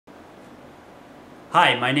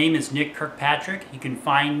Hi, my name is Nick Kirkpatrick. You can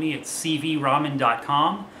find me at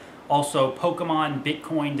cvramen.com, also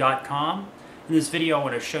PokemonBitcoin.com. In this video, I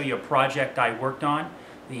want to show you a project I worked on,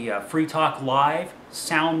 the Free Talk Live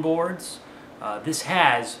Soundboards. This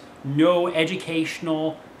has no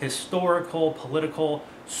educational, historical, political,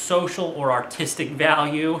 social, or artistic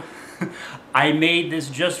value. I made this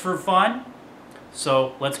just for fun,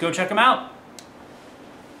 so let's go check them out.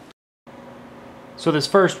 So this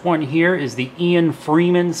first one here is the Ian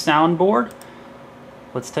Freeman soundboard.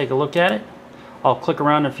 Let's take a look at it. I'll click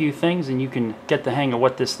around a few things and you can get the hang of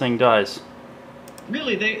what this thing does.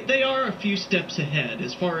 Really, they are a few steps ahead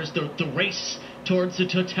as far as the race towards the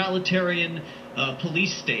totalitarian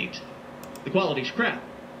police state. The quality's crap.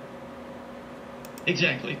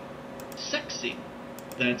 Exactly. Sexy.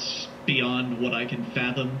 That's beyond what I can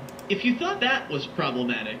fathom. If you thought that was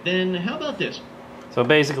problematic, then how about this? So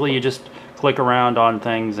basically you just click around on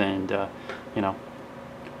things and, you know,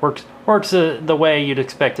 works the way you'd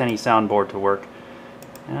expect any soundboard to work.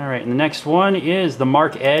 Alright, and the next one is the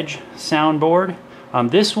Mark Edge soundboard.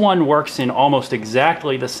 This one works in almost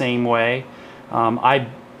exactly the same way. I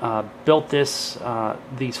built these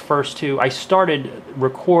first two. I started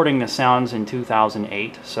recording the sounds in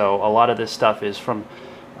 2008, so a lot of this stuff is from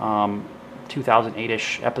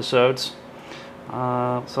 2008-ish episodes.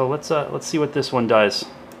 So let's see what this one does.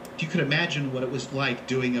 You could imagine what it was like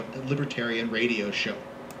doing a libertarian radio show.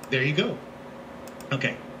 There you go.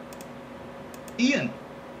 Okay. Ian,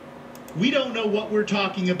 we don't know what we're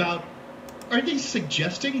talking about. Are they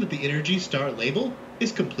suggesting that the Energy Star label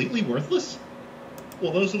is completely worthless?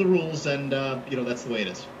 Well, those are the rules, and, you know, that's the way it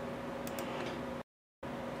is.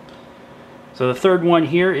 So the third one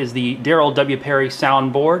here is the Daryl W. Perry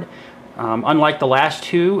soundboard. Unlike the last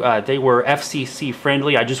two, they were FCC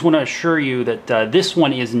friendly. I just want to assure you that this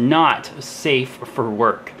one is not safe for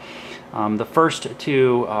work. The first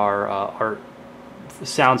two are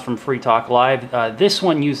sounds from Free Talk Live. This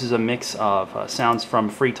one uses a mix of sounds from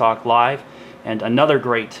Free Talk Live and another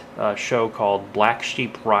great show called Black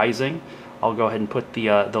Sheep Rising. I'll go ahead and put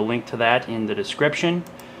the link to that in the description.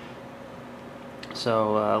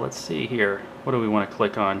 So let's see here. What do we want to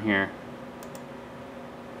click on here?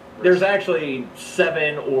 There's actually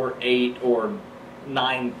 7 or 8 or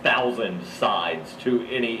 9,000 sides to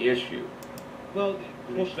any issue. Well,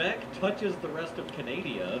 Quebec touches the rest of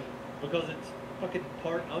Canada because it's fucking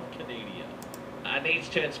part of Canada. I needs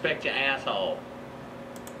to inspect your asshole.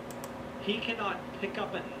 He cannot pick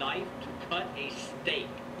up a knife to cut a steak.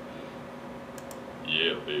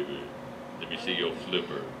 Yeah, baby. Let me see your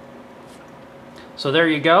flipper. So there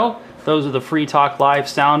you go. Those are the Free Talk Live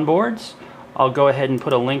soundboards. I'll go ahead and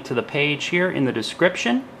put a link to the page here in the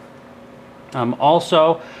description.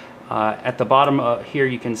 Also, at the bottom here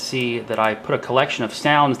you can see that I put a collection of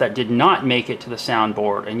sounds that did not make it to the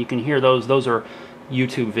soundboard, and you can hear those. Those are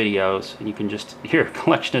YouTube videos, and you can just hear a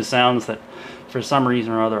collection of sounds that for some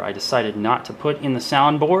reason or other I decided not to put in the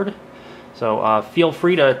soundboard. So feel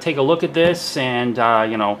free to take a look at this and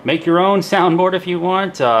you know, make your own soundboard if you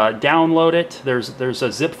want. Download it. There's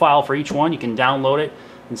a zip file for each one. You can download it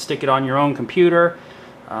and stick it on your own computer.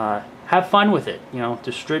 Have fun with it, you know,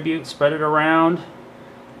 distribute, spread it around,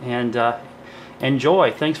 and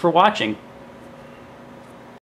enjoy. Thanks for watching.